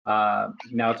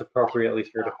 Now it's appropriately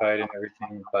certified and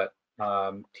everything, but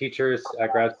teachers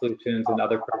at Grad Solutions and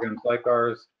other programs like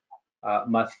ours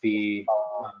must be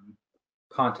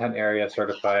content area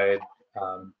certified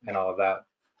and all of that.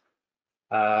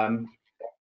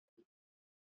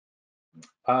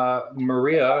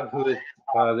 Maria, who is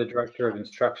the Director of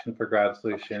Instruction for Grad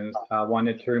Solutions,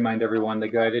 wanted to remind everyone the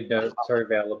guided notes are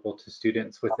available to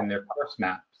students within their course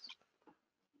maps.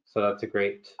 So that's a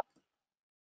great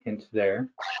hint there.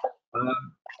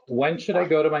 When should I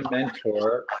go to my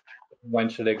mentor? When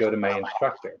should I go to my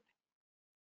instructor?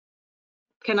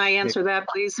 Can I answer that,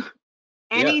 please? Yes.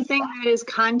 Anything that is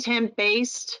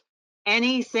content-based,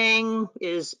 anything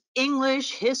is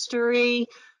English, history,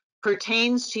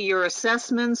 pertains to your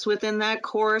assessments within that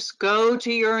course, go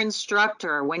to your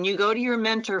instructor. When you go to your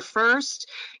mentor first,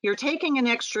 you're taking an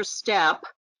extra step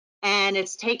and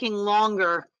it's taking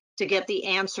longer to get the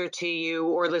answer to you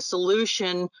or the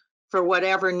solution for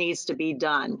whatever needs to be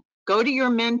done. Go to your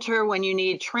mentor when you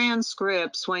need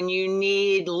transcripts, when you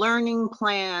need learning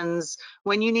plans,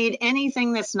 when you need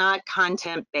anything that's not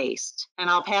content-based. And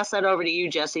I'll pass that over to you,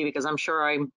 Jesse, because I'm sure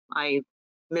I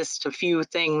missed a few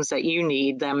things that you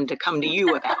need them to come to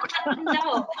you about.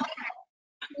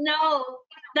 No,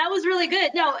 that was really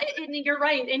good. No, and you're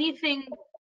right. Anything,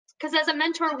 because as a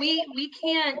mentor, we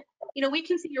can't, you know, we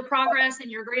can see your progress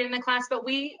and your grade in the class, but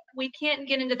we can't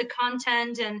get into the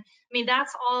content. And I mean,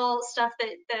 that's all stuff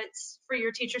that's for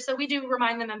your teacher. So we do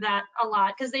remind them of that a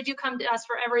lot because they do come to us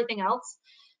for everything else.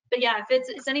 But yeah, if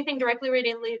it's anything directly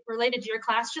related to your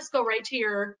class, just go right to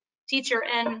your teacher.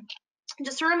 And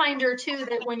just a reminder too,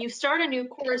 that when you start a new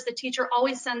course, the teacher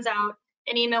always sends out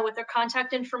an email with their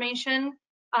contact information.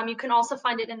 You can also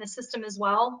find it in the system as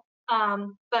well.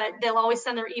 But they'll always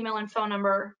send their email and phone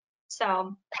number.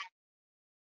 So.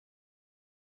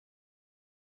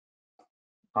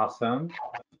 Awesome.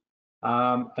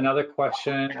 Another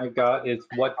question I've got is,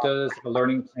 what does a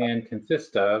learning plan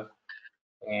consist of,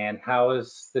 and how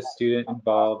is the student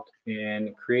involved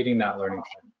in creating that learning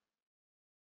plan?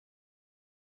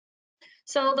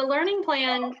 So the learning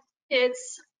plan, it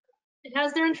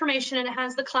has their information and it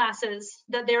has the classes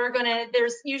that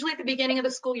there's usually at the beginning of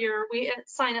the school year, we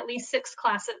assign at least 6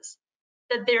 classes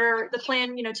that they're the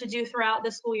plan, you know, to do throughout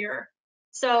the school year.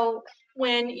 So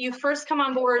when you first come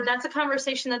on board, that's a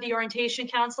conversation that the orientation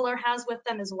counselor has with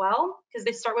them as well, because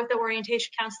they start with the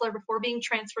orientation counselor before being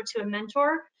transferred to a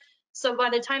mentor. So by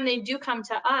the time they do come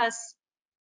to us,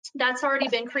 that's already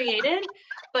been created,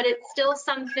 but it's still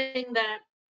something that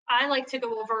I like to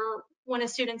go over when a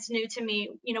student's new to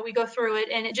me. You know, we go through it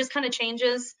and it just kind of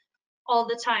changes all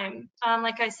the time.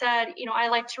 Like I said, you know, I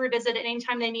like to revisit it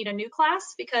anytime they need a new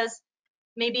class, because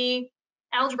maybe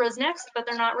algebra is next, but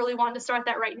they're not really wanting to start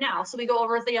that right now. So we go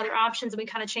over the other options and we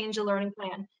kind of change the learning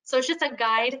plan. So it's just a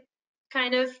guide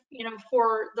kind of, you know,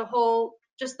 for the whole,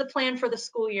 just the plan for the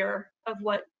school year of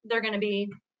what they're going to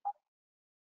be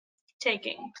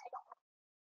taking.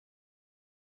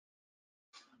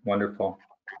 Wonderful.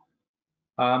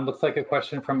 Looks like a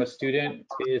question from a student.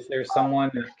 Is there someone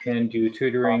that can do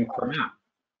tutoring for math?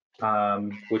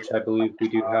 which I believe we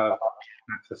do have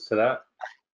access to that.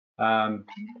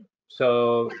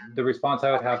 So the response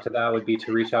I would have to that would be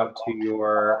to reach out to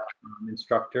your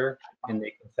instructor, and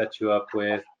they can set you up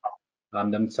with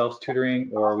themselves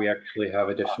tutoring, or we actually have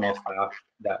additional staff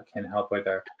that can help with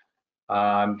there.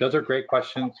 Those are great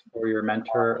questions for your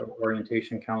mentor, or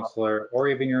orientation counselor, or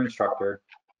even your instructor.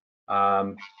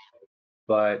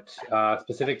 But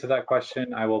specific to that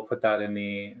question, I will put that in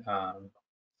the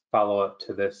follow-up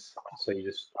to this, so you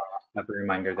just have a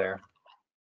reminder there.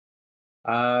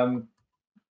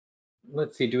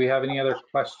 Let's see, do we have any other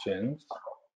questions?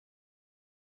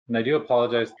 And I do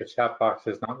apologize, the chat box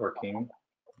is not working,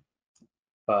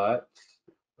 but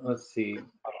let's see.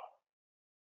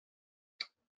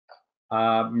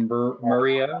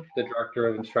 Maria, the Director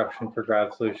of Instruction for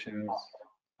Grad Solutions,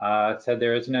 said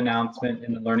there is an announcement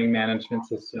in the learning management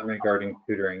system regarding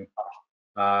tutoring.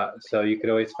 So you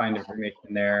could always find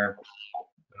information there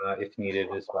if needed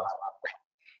as well.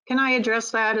 Can I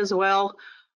address that as well?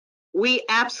 We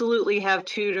absolutely have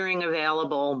tutoring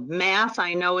available. Math,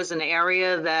 I know, is an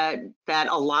area that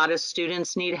a lot of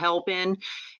students need help in.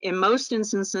 In most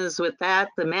instances with that,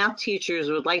 the math teachers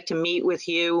would like to meet with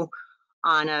you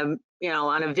on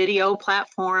a video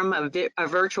platform, a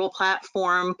virtual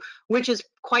platform, which is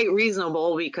quite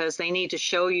reasonable because they need to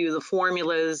show you the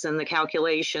formulas and the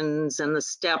calculations and the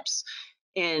steps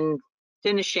in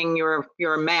finishing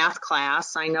your math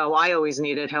class. I know I always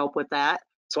needed help with that,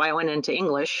 so I went into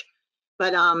English.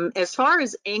 But as far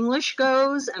as English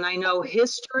goes, and I know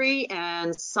history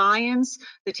and science,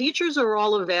 the teachers are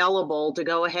all available to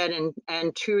go ahead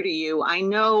and tutor you. I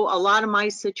know a lot of my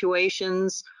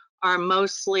situations are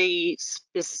mostly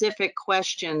specific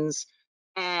questions,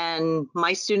 and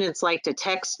my students like to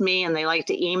text me and they like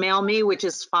to email me, which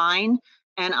is fine.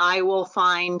 And I will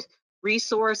find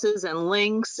resources and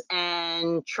links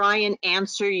and try and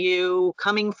answer you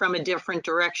coming from a different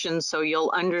direction so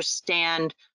you'll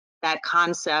understand that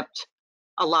concept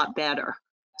a lot better.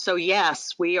 So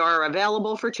yes, we are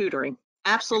available for tutoring.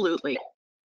 Absolutely.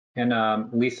 And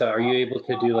Lisa, are you able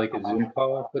to do like a Zoom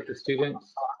call with the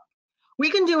students?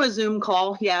 We can do a Zoom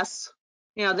call, yes.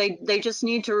 You know, they just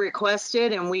need to request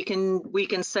it and we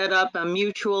can set up a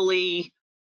mutually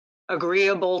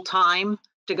agreeable time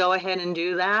to go ahead and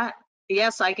do that.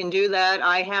 Yes, I can do that.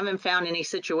 I haven't found any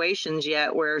situations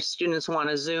yet where students want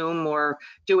to Zoom or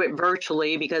do it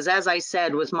virtually because, as I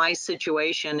said, with my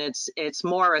situation, it's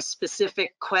more a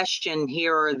specific question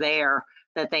here or there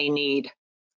that they need.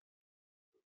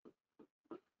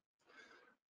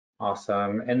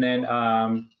 Awesome. And then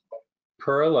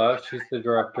Perla, she's the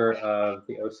director of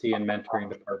the OC and mentoring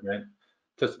department.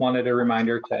 Just wanted a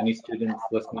reminder to any students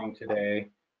listening today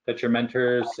that your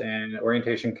mentors and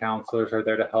orientation counselors are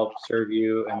there to help serve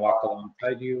you and walk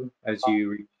alongside you as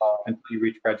you until you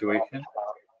reach graduation.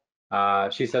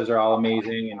 She says they're all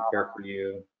amazing and care for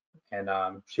you. And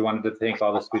she wanted to thank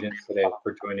all the students today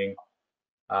for joining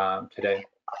today.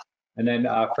 And then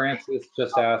Francis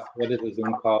just asked, what is a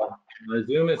Zoom call?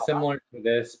 Zoom is similar to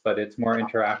this, but it's more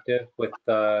interactive with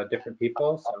different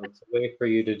people. So it's a way for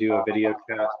you to do a video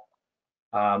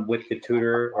chat with the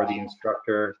tutor or the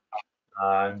instructor.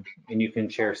 And you can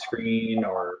share screen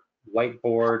or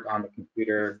whiteboard on the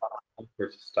computer, all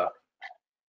sorts of stuff.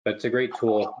 But it's a great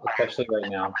tool, especially right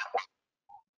now.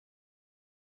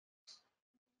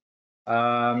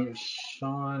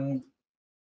 Sean.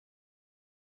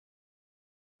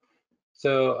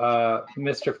 So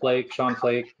Mr. Flake, Sean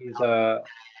Flake, he's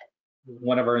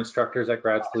one of our instructors at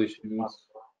Grad Solutions.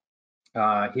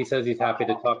 He says he's happy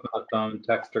to talk on the phone,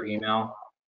 text, or email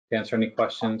to answer any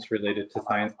questions related to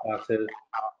science classes.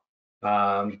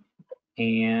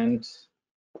 And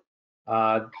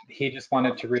he just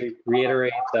wanted to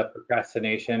reiterate the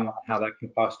procrastination, how that can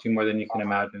cost you more than you can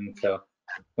imagine. So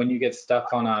when you get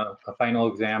stuck on a final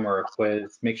exam or a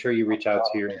quiz, make sure you reach out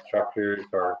to your instructors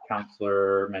or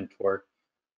counselor, mentor,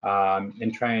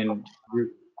 and try and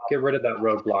get rid of that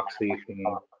roadblock so you can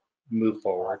move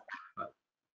forward.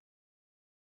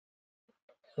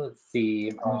 Let's see,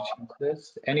 I'm gonna change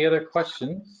this. Any other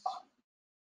questions?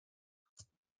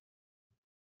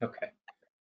 Okay.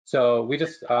 So we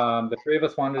just, the three of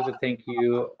us wanted to thank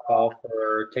you all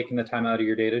for taking the time out of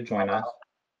your day to join us.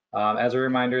 As a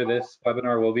reminder, this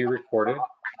webinar will be recorded.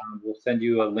 We'll send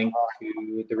you a link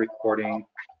to the recording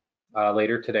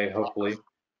later today, hopefully.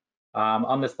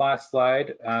 On this last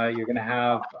slide, you're going to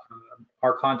have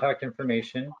our contact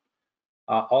information.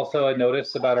 Also a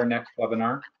notice about our next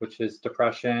webinar, which is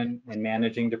Depression and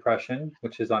Managing Depression,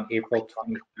 which is on April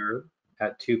 23rd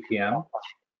at 2 p.m.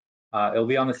 It'll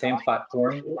be on the same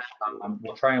platform.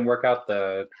 We'll try and work out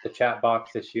the chat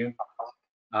box issue.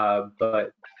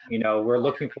 But we're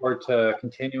looking forward to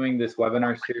continuing this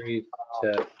webinar series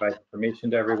to provide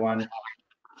information to everyone.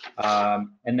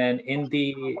 And then in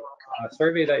the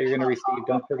survey that you're going to receive,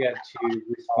 don't forget to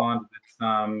respond with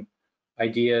some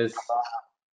ideas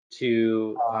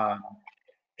to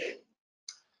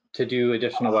do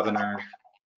additional webinars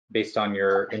based on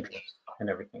your interest and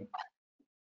everything.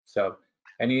 So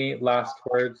any last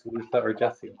words, Lisa or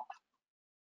Jesse?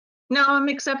 No, I'm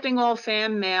accepting all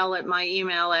fan mail at my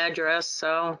email address,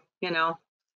 so,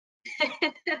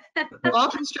 all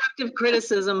constructive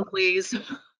criticism, please.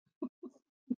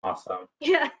 Awesome.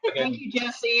 Yeah. Thank you,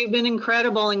 Jesse. You've been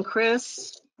incredible. And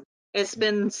Chris, it's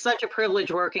been such a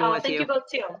privilege working with Thank you. you both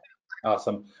too.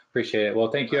 Awesome. Appreciate it.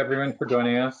 Well, thank you everyone for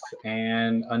joining us.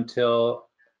 And until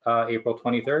April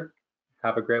 23rd,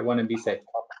 have a great one and be safe.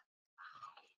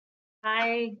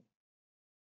 Bye.